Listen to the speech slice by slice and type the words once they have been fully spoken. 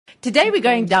Today we're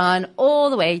going down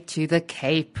all the way to the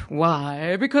Cape.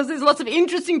 Why? Because there's lots of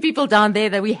interesting people down there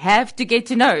that we have to get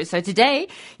to know. So today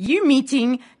you're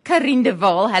meeting Karien de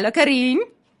Waal. Hello, Karien.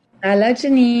 Hello,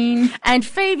 Janine. And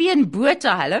Fabian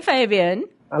Botha. Hello, Fabian.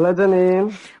 Hello,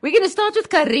 Janine. We're going to start with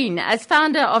Karien as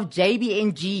founder of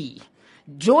JBNG.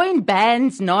 Join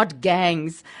bands, not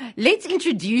gangs. Let's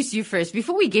introduce you first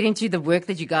before we get into the work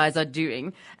that you guys are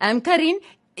doing. Karien,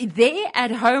 there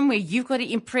at home where you've got to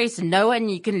impress no one,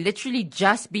 you can literally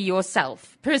just be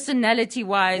yourself.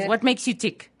 Personality-wise, What makes you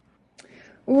tick?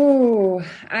 Ooh,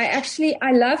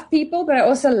 I love people, but I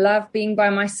also love being by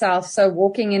myself. So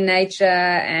walking in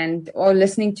nature or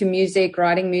listening to music,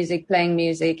 writing music, playing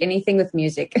music, anything with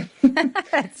music.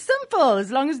 It's simple,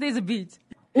 as long as there's a beat.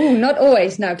 Ooh, not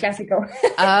always. No, classical.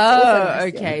 Oh,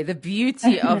 okay. The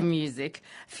beauty of music.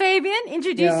 Fabian,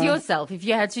 introduce yourself. If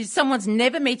you had to, someone's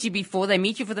never met you before, they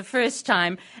meet you for the first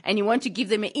time, and you want to give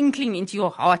them an inkling into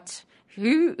your heart.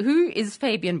 Who is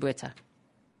Fabian Botha?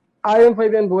 I am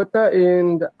Fabian Botha,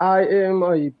 and I am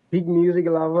a big music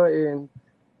lover, and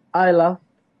I love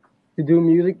to do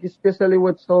music, especially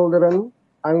with children.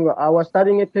 I was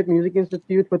studying at Cape Music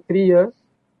Institute for 3 years.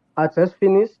 I just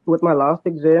finished with my last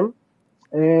exam.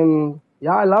 And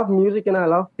I love music and I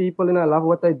love people and I love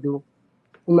what I do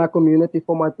in my community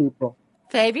for my people.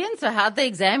 Fabian, so how'd the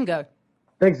exam go?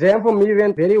 The exam for me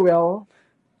went very well.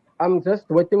 I'm just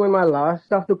waiting for my last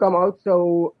stuff to come out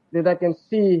so that I can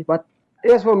see. But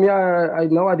as for me, I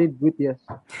know I did good, yes.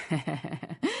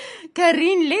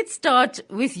 Karien, let's start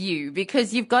with you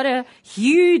because you've got a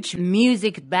huge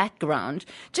music background.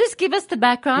 Just give us the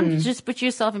background. Just put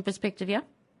yourself in perspective, yeah?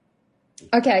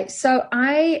 Okay, so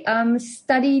I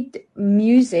studied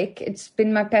music. It's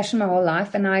been my passion my whole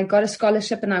life, and I got a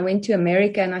scholarship and I went to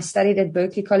America and I studied at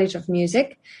Berklee College of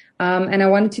Music, and I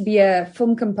wanted to be a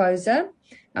film composer.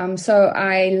 So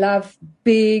I love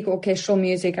big orchestral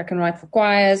music. I can write for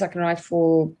choirs, I can write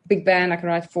for big band, I can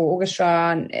write for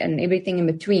orchestra and everything in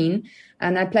between.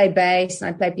 And I play bass and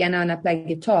I play piano and I play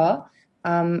guitar,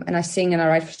 and I sing and I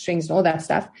write for strings and all that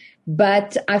stuff.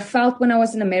 But I felt when I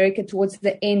was in America towards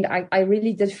the end, I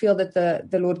really did feel that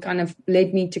the Lord kind of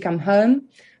led me to come home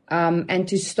and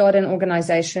to start an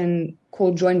organization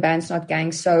called Join Bands, Not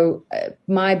Gangs. So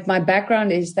my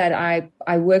background is that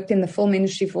I worked in the film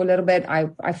industry for a little bit. I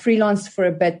freelanced for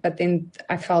a bit, but then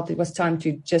I felt it was time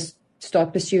to just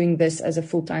start pursuing this as a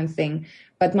full-time thing.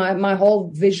 But my whole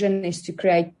vision is to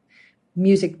create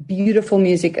music, beautiful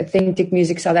music, authentic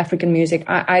music, South African music.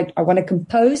 I want to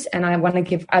compose and I want to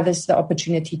give others the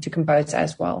opportunity to compose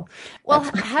as well. Well,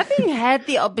 having had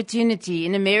the opportunity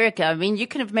in America, I mean, you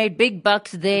could have made big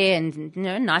bucks there and,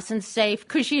 nice and safe,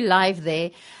 cushy life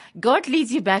there. God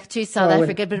leads you back to South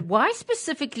Africa, but why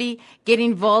specifically get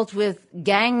involved with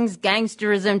gangs,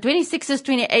 gangsterism, 26s,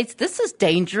 28s? This is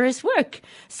dangerous work.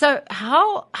 So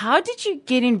how did you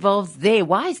get involved there?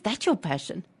 Why is that your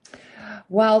passion?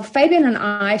 Well, Fabian and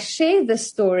I share this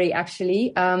story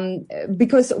actually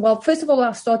because, first of all,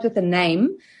 I'll start with the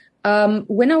name.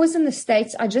 When I was in the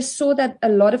States, I just saw that a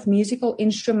lot of musical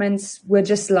instruments were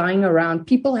just lying around.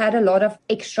 People had a lot of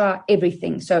extra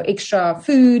everything. So extra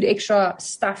food, extra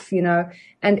stuff, and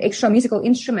extra musical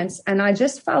instruments. And I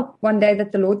just felt one day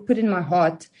that the Lord put in my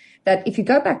heart that if you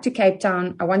go back to Cape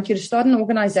Town, I want you to start an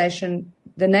organization.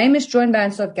 The name is Join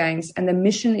Bands, Not Gangs, and the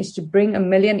mission is to bring 1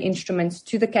 million instruments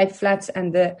to the Cape Flats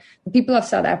and the people of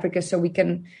South Africa so we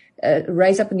can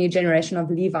raise up a new generation of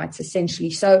Levites,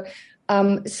 essentially. So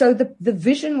the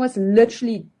vision was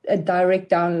literally a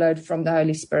direct download from the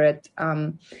Holy Spirit.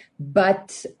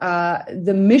 But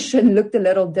the mission looked a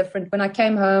little different. When I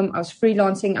came home, I was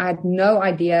freelancing. I had no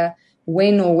idea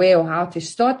when or where or how to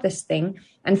start this thing.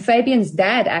 And Fabian's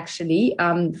dad, actually,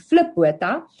 Flip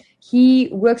Botha, he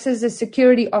works as a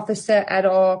security officer at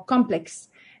our complex.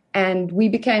 And we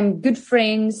became good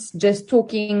friends, just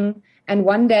talking. And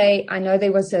one day, I know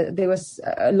there was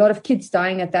a lot of kids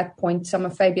dying at that point. Some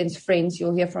of Fabian's friends,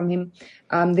 you'll hear from him.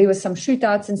 There was some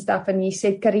shootouts and stuff. And he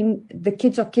said, Karien, the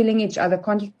kids are killing each other.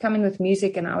 Can't you come in with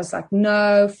music? And I was like,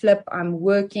 no, Flip, I'm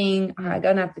working. I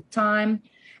don't have the time.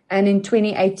 And in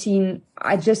 2018,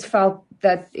 I just felt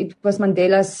that it was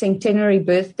Mandela's centenary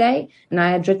birthday. And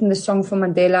I had written the song for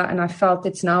Mandela. And I felt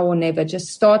it's now or never. Just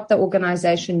start the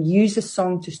organization, use a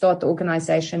song to start the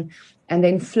organization. And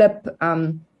then Flip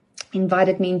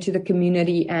invited me into the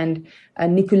community, and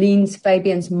Nicolene's,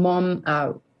 Fabian's mom,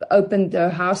 opened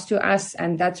the house to us,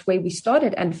 and that's where we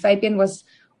started. And Fabian was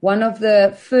one of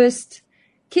the first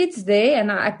kids there,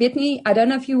 and I don't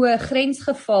know if you were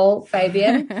grensgeval,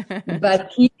 Fabian,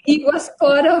 but he was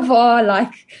part of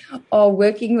our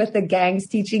working with the gangs,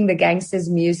 teaching the gangsters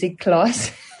music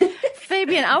class.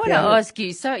 Fabian, I want to ask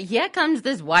you, so here comes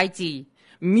this whitey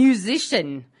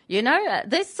musician. You know,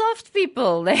 they're soft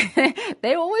people.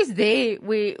 They're always there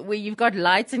where you've got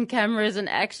lights and cameras and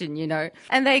action, you know.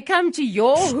 And they come to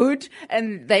your hood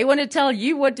and they want to tell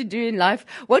you what to do in life.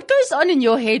 What goes on in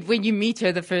your head when you meet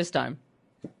her the first time?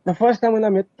 The first time when I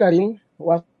met Karien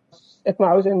was at my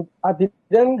house, and I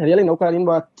didn't really know Karien,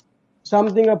 but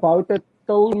something about it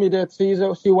told me that she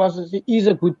is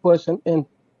a good person, and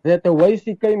that the way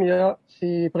she came here,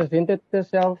 she presented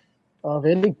herself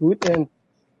very good, and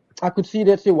I could see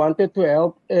that she wanted to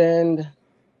help. And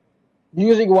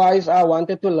music-wise, I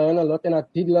wanted to learn a lot, and I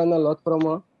did learn a lot from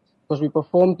her because we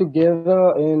performed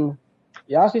together. And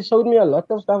yeah, she showed me a lot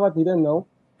of stuff I didn't know.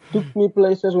 Took me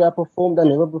places where I performed I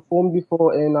never performed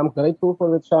before, and I'm grateful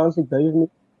for the chance she gave me.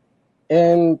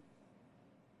 And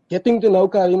getting to know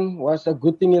Karien was a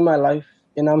good thing in my life,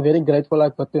 and I'm very grateful I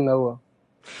got to know her.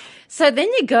 So then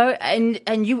you go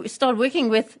and you start working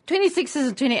with 26s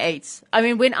and 28s. I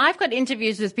mean, when I've got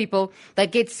interviews with people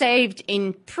that get saved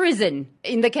in prison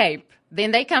in the Cape,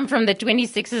 then they come from the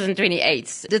 26s and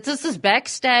 28s. This is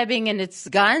backstabbing, and it's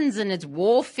guns, and it's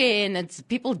warfare, and it's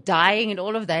people dying and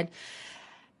all of that.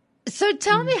 So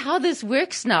tell me how this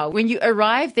works now. When you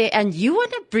arrive there and you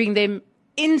want to bring them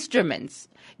instruments,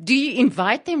 do you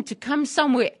invite them to come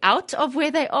somewhere out of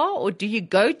where they are, or do you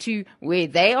go to where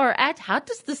they are at? How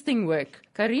does this thing work,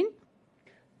 Karien?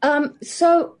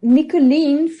 So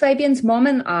Nicoline, Fabian's mom,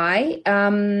 and I,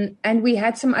 and we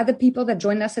had some other people that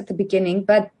joined us at the beginning,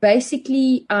 but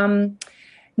basically,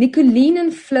 Nicoline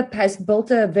and Flip has built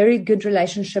a very good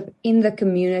relationship in the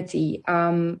community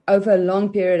over a long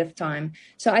period of time.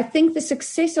 So I think the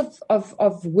success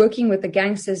of working with the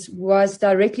gangsters was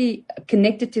directly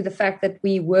connected to the fact that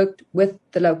we worked with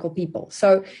the local people.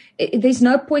 So there's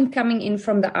no point coming in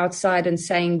from the outside and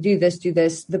saying, do this, do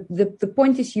this. The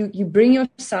point is you bring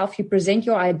yourself, you present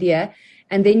your idea,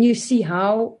 and then you see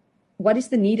what is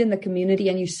the need in the community,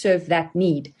 and you serve that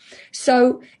need.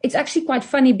 So it's actually quite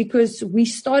funny because we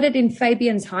started in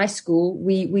Fabian's high school.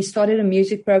 We started a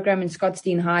music program in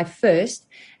Scottsdene High first,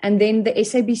 and then the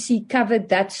SABC covered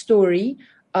that story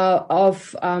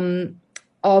of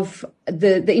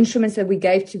the instruments that we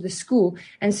gave to the school.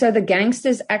 And so the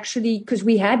gangsters actually, because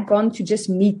we had gone to just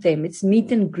meet them, it's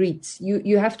meet and greets.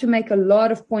 You have to make a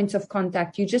lot of points of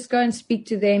contact. You just go and speak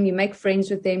to them, you make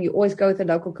friends with them, you always go with the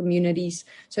local communities.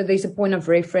 So there's a point of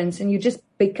reference, and you just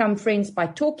become friends by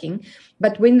talking.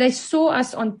 But when they saw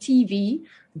us on TV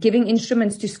giving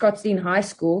instruments to Scottsdene High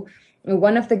School,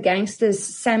 one of the gangsters,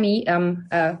 Sammy,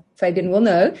 Fabian will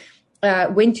know,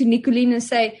 went to Nicoline and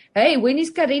say, hey, when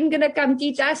is Karien going to come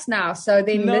teach us now? So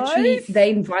then literally they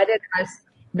invited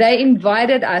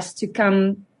us to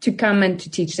come and to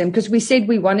teach them, because we said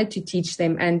we wanted to teach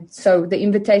them. And so the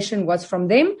invitation was from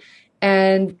them,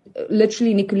 and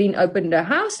literally Nicoline opened her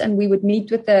house, and we would meet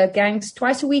with the gangs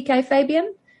twice a week,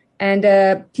 Fabian? And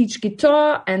teach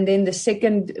guitar. And then the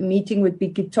second meeting would be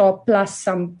guitar plus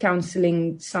some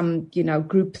counseling, some,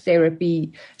 group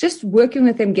therapy, just working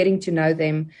with them, getting to know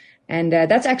them. And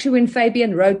that's actually when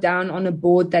Fabian wrote down on a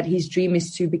board that his dream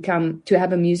is to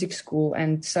have a music school.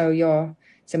 And so,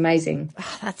 it's amazing.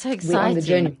 Oh, that's so exciting. We're on the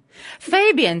journey.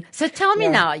 Fabian, so tell me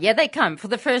now, they come for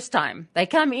the first time. They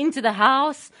come into the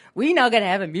house. We're now going to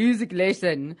have a music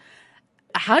lesson.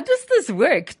 How does this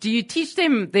work? Do you teach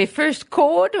them their first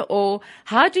chord, or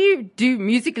how do you do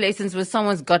music lessons with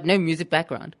someone's got no music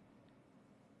background?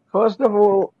 First of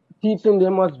all, teaching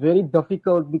them was very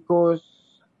difficult because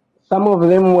some of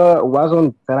them was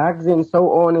on drugs and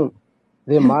so on, and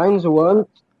their minds weren't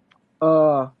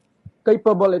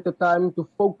capable at the time to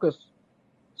focus.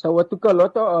 So it took a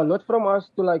lot from us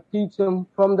to teach them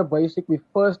from the basic. We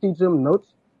first teach them notes.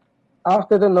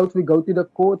 After the notes, we go to the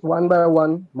chords one by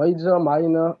one, major,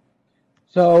 minor.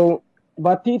 So,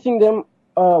 but teaching them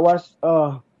was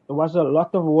a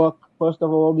lot of work, first of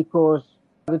all, because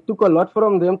it took a lot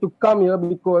from them to come here,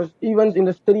 because even in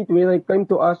the street where they came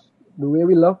to us, the way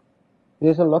we live,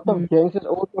 there's a lot of gangsters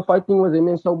also fighting with them,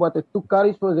 and so, but it took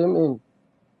courage for them, and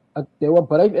they were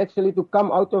brave actually to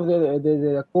come out of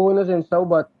the corners and so,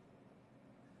 but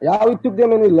yeah, we took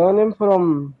them and we learned them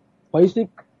from basic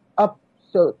up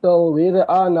till where they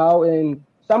are now, and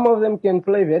some of them can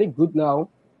play very good now.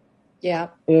 Yeah.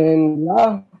 And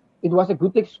yeah, it was a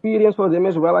good experience for them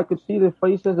as well. I could see the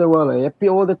faces, they were happy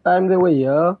all the time they were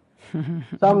here.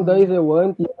 Some days they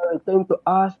weren't here. They came to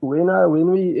ask when are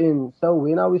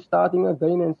we starting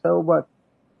again and so. But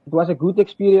it was a good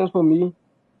experience for me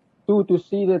too, to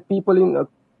see that people in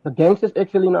the gangsters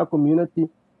actually in our community,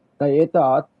 they had a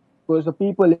heart, because the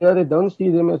people here, they don't see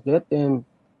them as that, and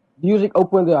music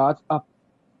opened their hearts up.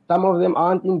 Some of them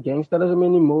aren't in gangsterism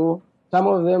anymore. some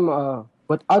of them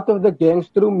got out of the gangs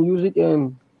through music,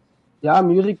 and yeah,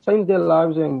 music changed their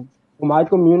lives. And for my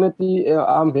community,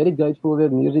 I'm very grateful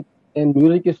that music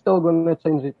is still going to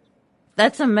change it.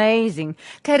 That's amazing.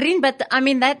 Karien, but I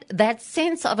mean that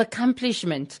sense of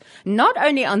accomplishment, not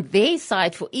only on their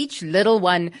side for each little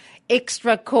one,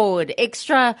 extra chord,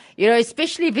 extra,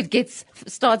 especially if it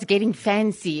starts getting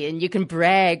fancy and you can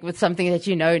brag with something that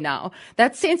you know now.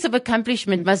 That sense of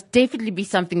accomplishment must definitely be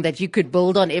something that you could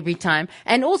build on every time.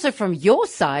 And also from your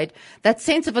side, that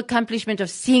sense of accomplishment of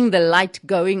seeing the light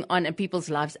going on in people's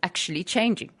lives actually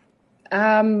changing.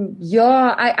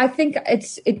 I think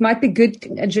it might be good,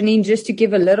 Janine, just to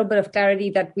give a little bit of clarity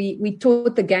that we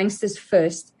taught the gangsters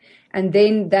first, and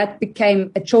then that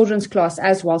became a children's class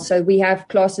as well. So we have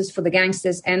classes for the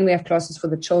gangsters and we have classes for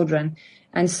the children.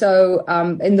 And so,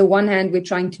 in the one hand, we're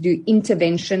trying to do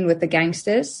intervention with the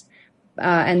gangsters.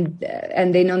 And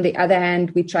then on the other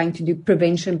hand, we're trying to do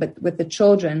prevention, but with the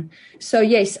children. So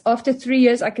yes, after 3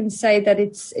 years, I can say that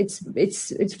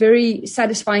it's very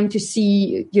satisfying to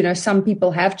see, some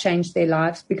people have changed their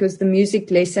lives because the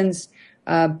music lessons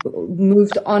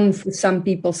moved on for some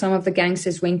people. Some of the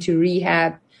gangsters went to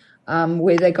rehab,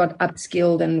 where they got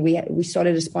upskilled, and we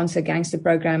started a sponsor gangster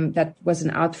program that was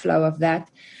an outflow of that.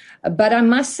 But I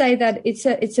must say that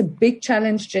it's a big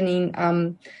challenge,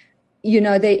 Janine.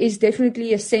 There is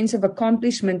definitely a sense of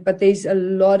accomplishment, but there's a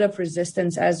lot of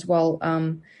resistance as well.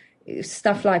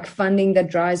 Stuff like funding that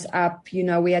dries up.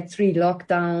 We had 3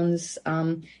 lockdowns.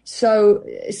 So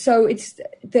it's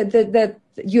the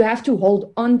you have to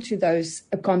hold on to those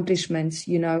accomplishments,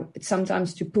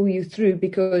 sometimes to pull you through,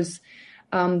 because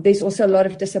there's also a lot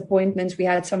of disappointments. We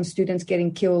had some students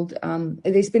getting killed.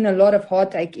 There's been a lot of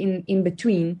heartache in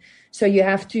between. So you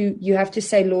have to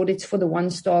say, Lord, it's for the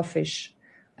one starfish.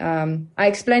 I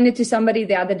explained it to somebody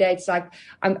the other day. It's like,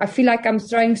 I feel like I'm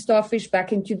throwing starfish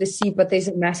back into the sea, but there's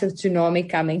a massive tsunami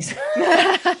coming.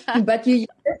 But you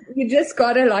just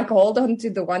gotta hold on to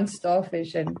the one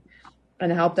starfish and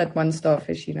help that one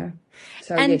starfish,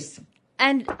 So yes.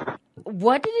 And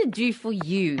what did it do for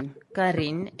you,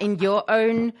 Karien, in your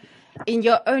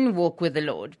own walk with the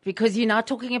Lord? Because you're now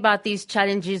talking about these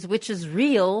challenges, which is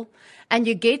real. And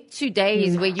you get to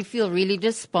days where you feel really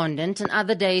despondent, and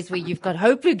other days where you've got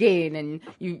hope again and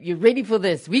you're ready for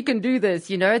this. We can do this.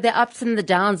 The ups and the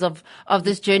downs of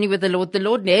this journey with the Lord. The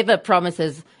Lord never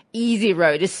promises easy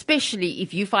road, especially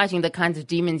if you're fighting the kinds of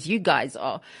demons you guys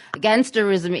are.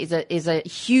 Gangsterism is a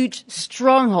huge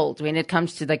stronghold when it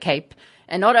comes to the Cape,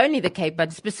 and not only the Cape,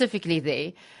 but specifically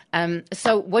there.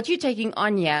 So what you're taking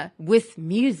on here with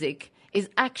music is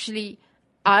actually,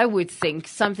 I would think,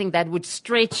 something that would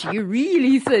stretch you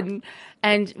really thin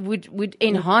and would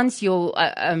enhance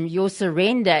your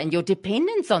surrender and your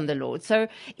dependence on the Lord. So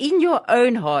in your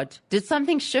own heart, did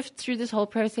something shift through this whole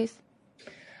process?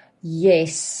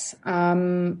 Yes.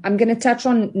 I'm going to touch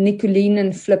on Nicolene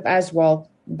and Flip as well,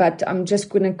 but I'm just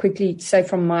going to quickly say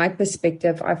from my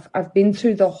perspective, I've been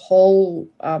through the whole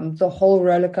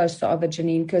roller coaster of it,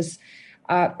 Janine, because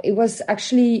it was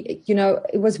actually,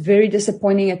 it was very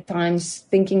disappointing at times,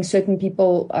 thinking certain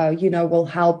people, will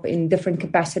help in different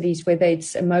capacities, whether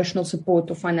it's emotional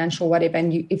support or financial, whatever.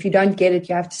 And if you don't get it,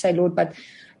 you have to say, Lord, but,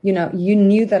 you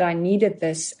knew that I needed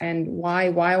this, and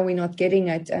why are we not getting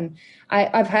it? And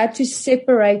I've had to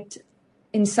separate,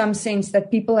 in some sense, that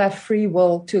people have free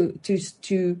will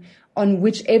to on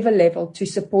whichever level to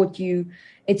support you.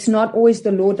 It's not always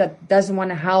the Lord that doesn't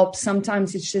want to help.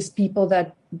 Sometimes it's just people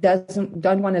that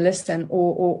don't want to listen,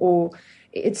 or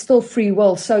it's still free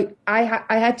will. So I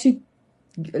had to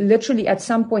literally at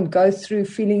some point go through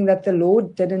feeling that the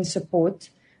Lord didn't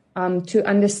support, to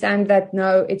understand that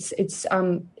no, it's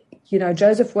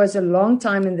Joseph was a long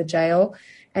time in the jail,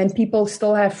 and people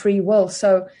still have free will.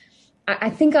 So I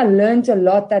think I learned a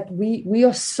lot that we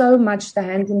are so much the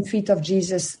hands and feet of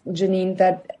Jesus, Janine,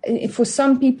 that for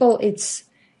some people it's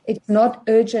not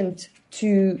urgent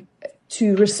to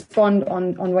respond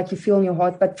on what you feel in your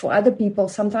heart. But for other people,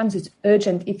 sometimes it's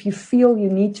urgent. If you feel you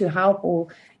need to help, or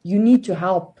you need to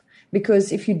help,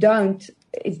 because if you don't,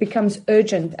 it becomes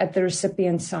urgent at the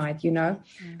recipient side,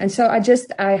 And so I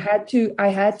had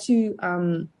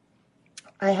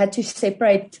to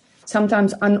separate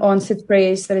sometimes unanswered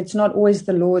prayers, that it's not always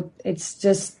the Lord, it's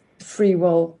just free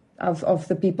will of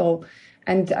the people.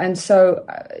 And so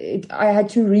I had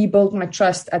to rebuild my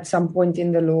trust at some point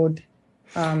in the Lord.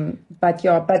 But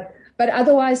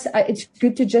otherwise, it's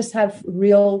good to just have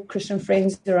real Christian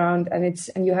friends around, and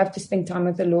you have to spend time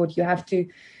with the Lord. You have to,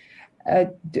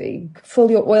 fill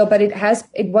your oil, but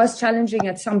it was challenging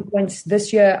at some points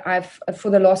this year. For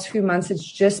the last few months, it's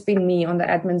just been me on the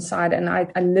admin side, and I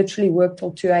literally work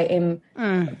till 2 a.m.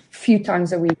 a few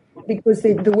times a week because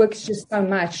the work is just so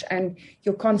much, and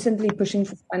you're constantly pushing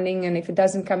for funding, and if it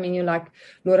doesn't come in, you're like,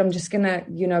 Lord, I'm just gonna,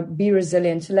 be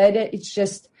resilient. So later, it's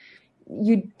just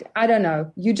I don't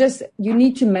know, you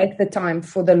need to make the time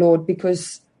for the Lord,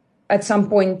 because at some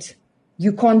point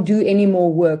you can't do any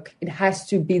more work. It has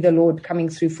to be the Lord coming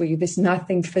through for you. There's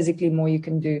nothing physically more you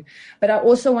can do. But I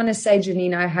also want to say,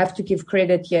 Janine, I have to give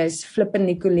credit here. It's Flip and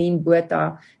Nicolene,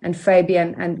 Botha and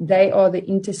Fabian, and they are the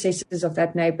intercessors of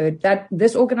that neighborhood.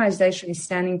 This organization is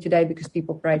standing today because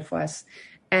people prayed for us.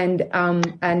 And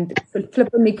Flip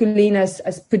and Nicolene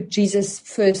has put Jesus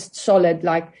first solid,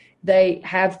 like they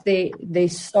have their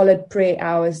solid prayer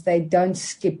hours. They don't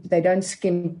skip, they don't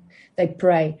skimp, they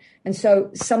pray. And so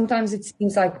sometimes it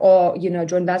seems like,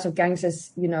 join Bands of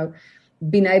Gangsters,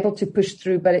 been able to push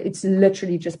through, but it's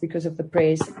literally just because of the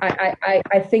prayers.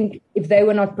 I think if they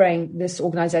were not praying, this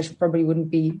organization probably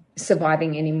wouldn't be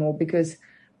surviving anymore, because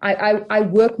I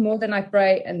work more than I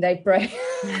pray, and they pray.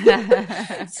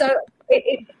 So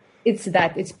it's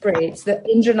prayer. It's the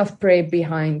engine of prayer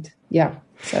behind. Yeah.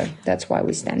 So that's why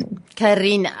we're standing.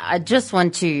 Karien, I just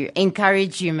want to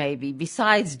encourage you, maybe,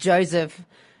 besides Joseph,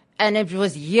 and it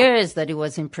was years that he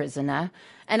was in prison.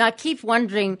 And I keep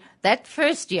wondering, that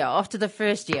first year, after the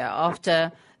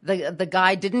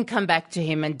guy didn't come back to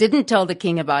him and didn't tell the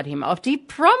king about him, after he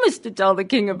promised to tell the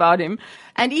king about him.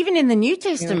 And even in the New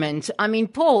Testament,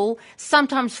 Paul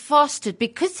sometimes fasted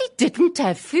because he didn't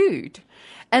have food.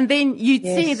 And then you'd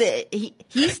see that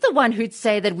he's the one who'd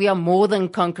say that we are more than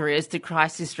conquerors through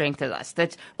Christ who strengthens us,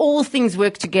 that all things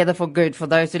work together for good for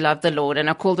those who love the Lord and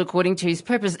are called according to his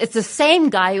purpose. It's the same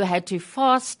guy who had to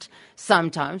fast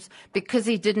sometimes because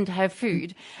he didn't have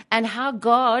food. And how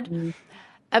God,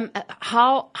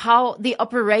 how the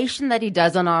operation that he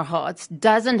does on our hearts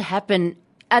doesn't happen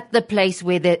at the place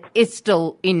where there is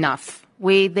still enough,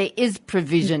 where there is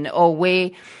provision, or where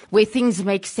things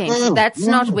make sense. That's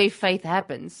not where faith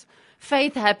happens.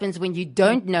 Faith happens when you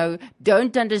don't know,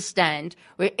 don't understand,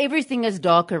 where everything is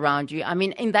dark around you.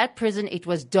 In that prison, it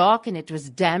was dark and it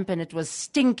was damp and it was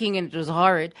stinking and it was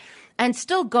horrid. And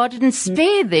still God didn't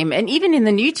spare them. And even in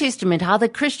the New Testament, how the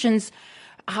Christians,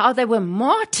 how they were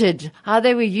martyred, how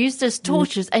they were used as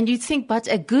torches. And you'd think, but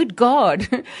a good God,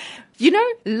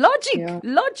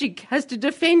 logic has to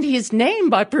defend his name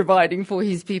by providing for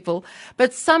his people.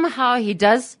 But somehow he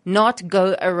does not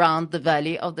go around the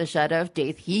valley of the shadow of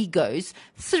death. He goes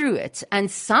through it. And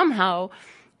somehow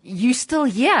you still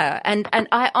here. And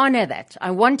I honor that. I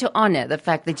want to honor the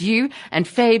fact that you and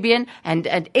Fabian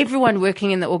and everyone working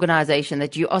in the organization,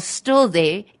 that you are still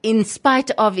there in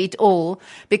spite of it all,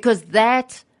 because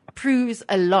that proves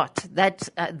a lot,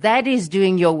 that is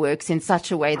doing your works in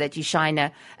such a way that you shine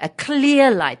a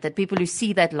clear light, that people who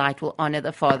see that light will honor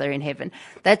the Father in heaven.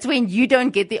 That's when you don't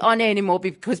get the honor anymore,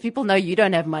 because people know you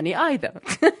don't have money either.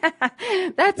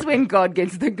 That's when God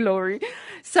gets the glory.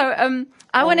 So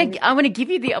I want to give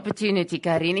you the opportunity,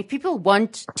 Karien, if people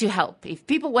want to help, if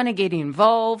people want to get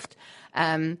involved,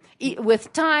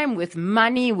 with time, with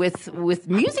money, with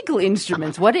musical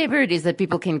instruments, whatever it is that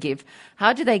people can give,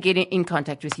 how do they get in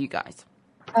contact with you guys?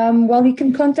 Well, you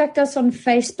can contact us on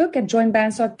Facebook at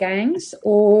joinbands.gangs,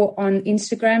 or on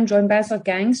Instagram,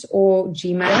 joinbands.gangs, or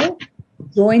Gmail,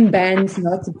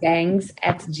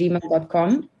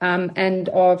 joinbands.gangs@gmail.com. And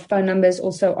our phone number is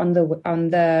also on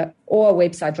our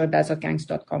website,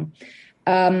 joinbands.gangs.com.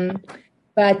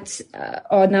 But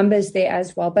our numbers there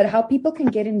as well. But how people can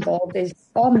get involved is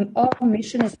our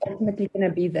mission is ultimately going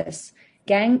to be this: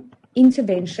 gang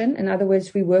intervention. In other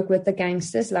words, we work with the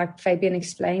gangsters, like Fabian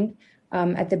explained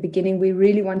at the beginning. We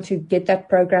really want to get that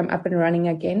program up and running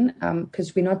again,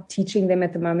 because we're not teaching them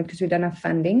at the moment because we don't have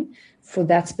funding for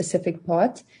that specific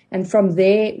part. And from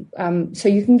there, so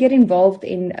you can get involved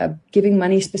in giving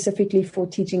money specifically for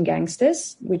teaching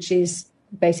gangsters, which is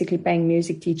basically paying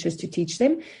music teachers to teach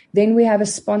them. Then we have a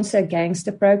sponsor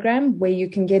gangster program where you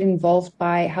can get involved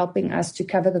by helping us to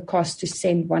cover the cost to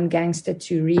send one gangster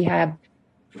to rehab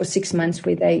for 6 months,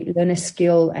 where they learn a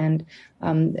skill and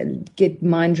get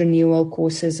mind renewal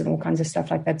courses and all kinds of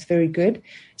stuff like that. It's very good.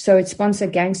 So it's sponsor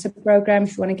gangster program.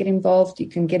 If you want to get involved, you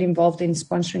can get involved in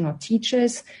sponsoring our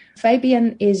teachers.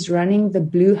 Fabian is running the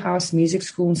Blue House Music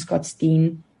School in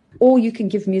Scottsdene. Or you can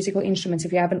give musical instruments.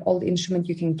 If you have an old instrument,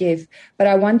 you can give. But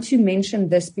I want to mention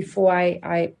this before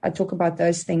I talk about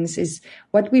those things, is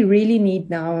what we really need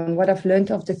now, and what I've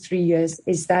learned after 3 years,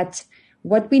 is that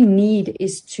what we need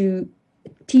is to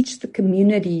teach the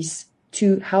communities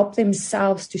to help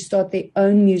themselves to start their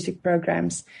own music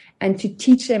programs and to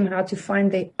teach them how to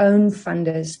find their own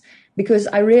funders. Because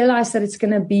I realized that it's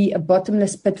going to be a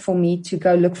bottomless pit for me to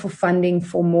go look for funding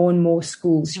for more and more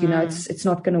schools. You know, it's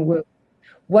not going to work.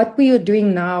 What we are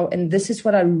doing now, and this is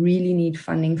what I really need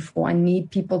funding for, I need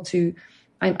people to,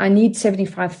 I need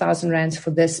 75,000 rands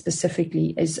for this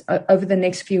specifically, is over the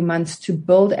next few months to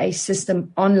build a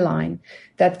system online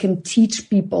that can teach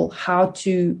people how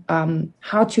to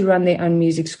run their own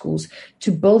music schools,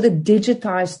 to build a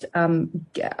digitized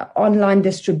online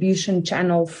distribution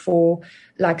channel for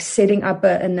like setting up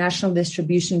a national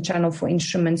distribution channel for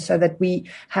instruments so that we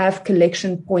have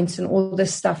collection points and all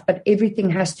this stuff, but everything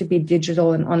has to be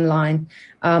digital and online.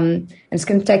 And it's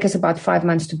going to take us about 5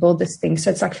 months to build this thing.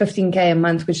 So it's like 15K a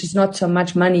month, which is not so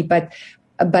much money, but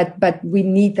we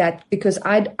need that because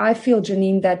I feel,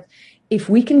 Janine, that if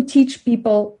we can teach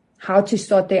people how to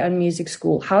start their own music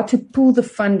school, how to pool the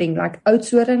funding, like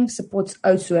Oudtshoorn supports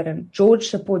Oudtshoorn, George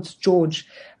supports George,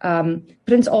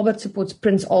 Prince Albert supports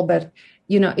Prince Albert.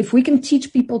 You know, if we can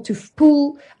teach people to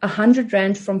pool 100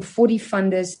 rand from 40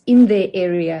 funders in their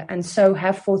area and so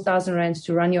have 4,000 rands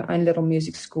to run your own little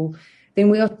music school, then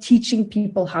we are teaching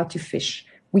people how to fish.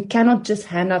 We cannot just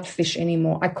hand out fish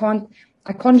anymore. I can't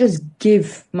just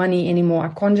give money anymore. I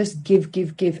can't just give.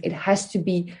 It has to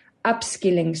be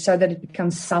upskilling so that it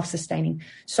becomes self-sustaining.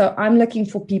 So I'm looking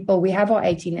for people. We have our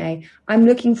 18A. I'm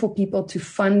looking for people to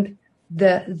fund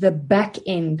the back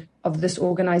end of this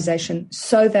organization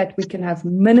so that we can have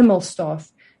minimal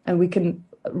staff and we can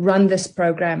run this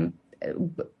program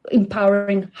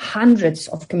empowering hundreds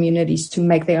of communities to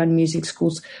make their own music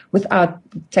schools without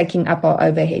taking up our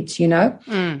overheads, you know?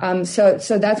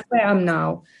 So that's where I'm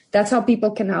now. That's how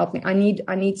people can help me. I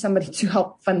need somebody to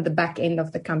help fund the back end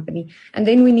of the company. And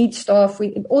then we need staff,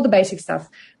 all the basic stuff.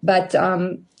 But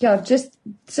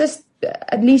just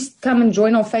at least come and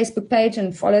join our Facebook page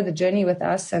and follow the journey with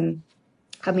us. And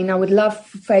I mean, I would love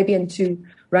Fabian to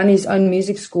run his own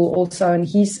music school also. And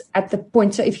he's at the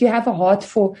point. So if you have a heart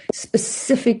for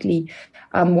specifically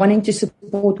wanting to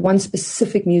support one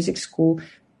specific music school,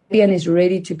 Fabian is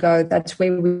ready to go. That's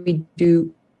where we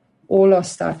do all our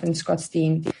stuff in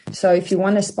Scottsdene. So if you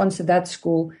want to sponsor that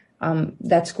school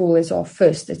is our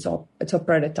first. It's our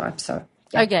prototype. So.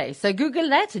 Yeah. Okay, so Google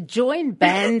that, join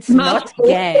bands, not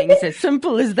gangs. As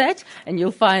simple as that, and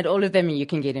you'll find all of them and you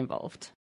can get involved.